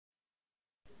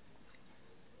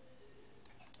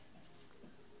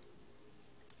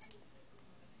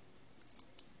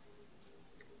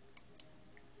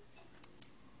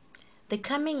The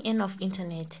coming in of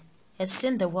internet has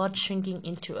seen the world shrinking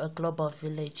into a global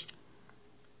village,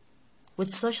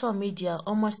 with social media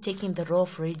almost taking the role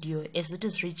of radio as it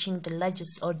is reaching the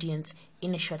largest audience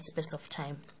in a short space of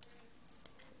time.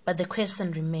 But the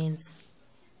question remains,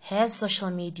 has social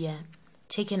media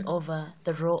taken over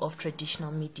the role of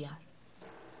traditional media?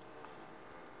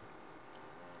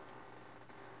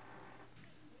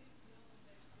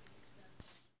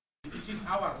 It is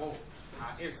our role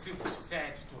as civil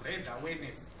society to raise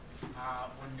awareness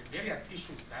on various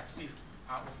issues that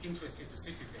are of interest to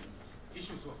citizens,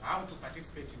 issues of how to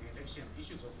participate in elections,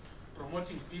 issues of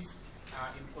promoting peace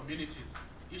in communities,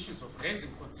 issues of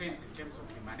raising concerns in terms of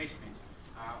the management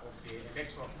of the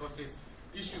electoral process,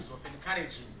 issues of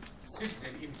encouraging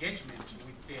citizen engagement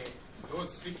with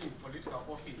those seeking political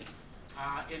office.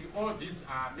 And all these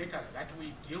are matters that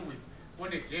we deal with on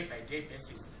a day-by-day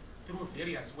basis through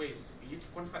various ways, be it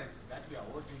conferences that we are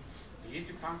holding, be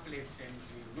it pamphlets and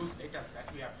newsletters that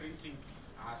we are printing,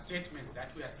 statements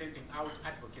that we are sending out,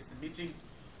 advocacy meetings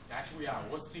that we are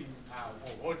hosting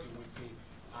or holding with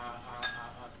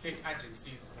the state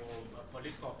agencies or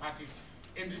political parties.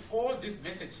 And all these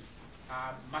messages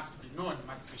must be known,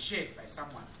 must be shared by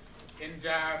someone. And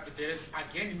there is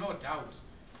again no doubt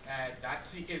that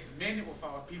as many of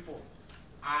our people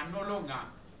are no longer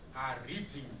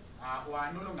reading or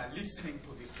are no longer listening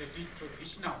to the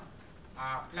traditional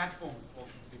platforms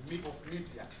of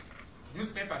media,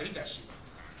 newspaper readership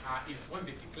is on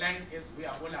the decline, as we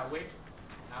are all aware,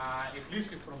 at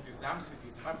least from the ZAMS,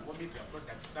 the Zimbabwe Media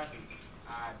Product Survey,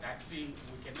 that we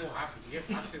can all have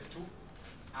access to.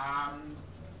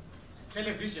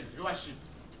 Television viewership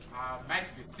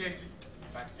might be steady,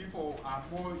 but people are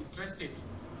more interested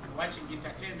in watching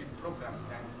entertainment programs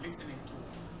than listening to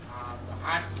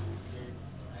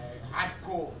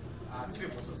hardcore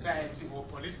civil society or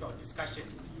political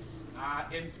discussions.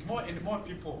 And more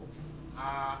people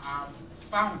are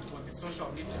found on the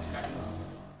social media platforms.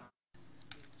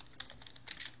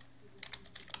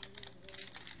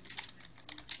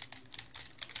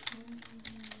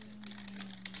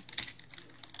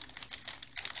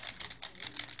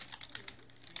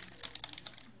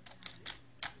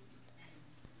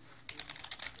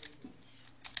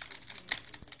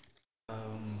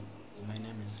 My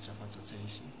name is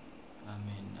I'm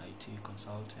an IT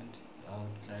consultant. I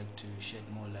would like to shed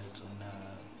more light on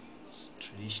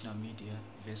traditional media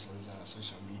versus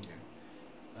social media.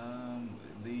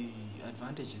 The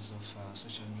advantages of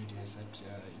social media is that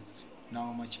it's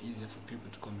now much easier for people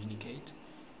to communicate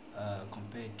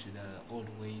compared to the old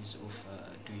ways of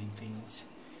doing things.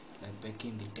 Like back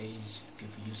in the days,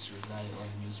 people used to rely on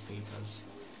newspapers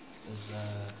as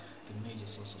the major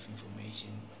source of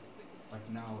information. But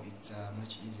now it's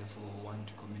much easier for one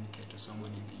to communicate to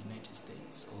someone in the United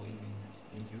States or even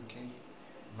in UK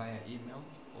via email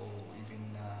or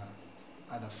even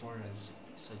other forums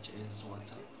such as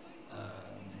WhatsApp,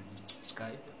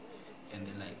 Skype, and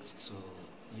the likes. So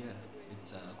yeah,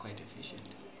 it's quite efficient.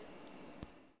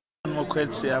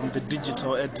 I'm the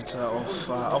digital editor of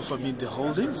Alpha Media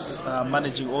Holdings,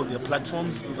 managing all their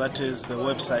platforms, that is the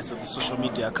websites and the social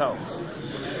media accounts.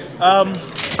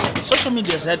 Social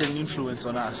media has had an influence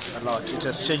on us a lot. It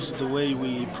has changed the way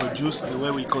we produce, the way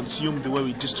we consume, the way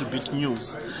we distribute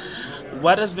news.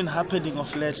 What has been happening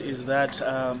of late is that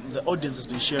the audience has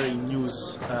been sharing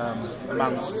news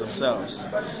amongst themselves.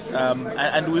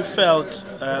 And we felt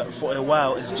for a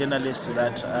while as journalists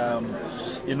that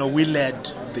we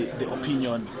led the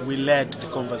opinion, we led the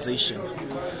conversation.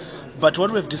 But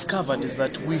what we've discovered is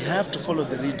that we have to follow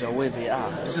the reader where they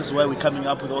are. This is why we're coming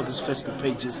up with all these Facebook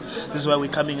pages. This is why we're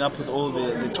coming up with all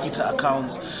the Twitter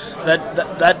accounts.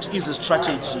 That is a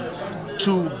strategy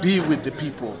to be with the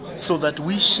people so that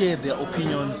we share their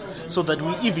opinions, so that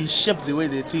we even shape the way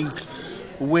they think,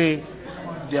 where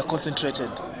they are concentrated.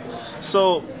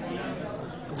 So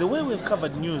the way we've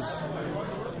covered news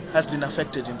has been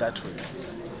affected in that way.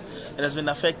 It has been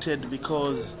affected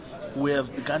because we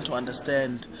have begun to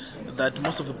understand that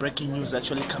most of the breaking news is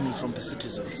actually coming from the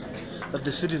citizens, that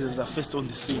the citizens are first on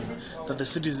the scene, that the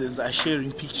citizens are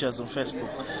sharing pictures on Facebook.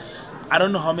 I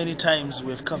don't know how many times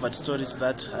we've covered stories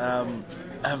that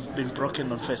have been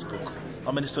broken on Facebook,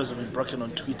 how many stories have been broken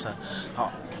on Twitter.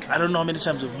 I don't know how many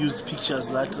times we've used pictures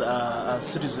that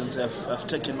citizens have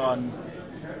taken on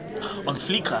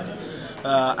Flickr.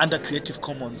 Under Creative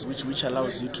Commons, which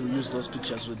allows you to use those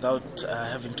pictures without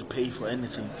having to pay for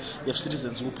anything. You have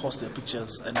citizens who post their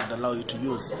pictures and allow you to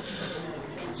use.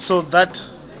 So that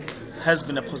has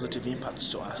been a positive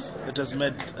impact to us. It has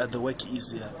made the work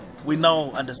easier. We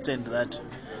now understand that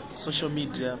social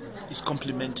media is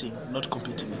complementing, not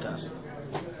competing with us.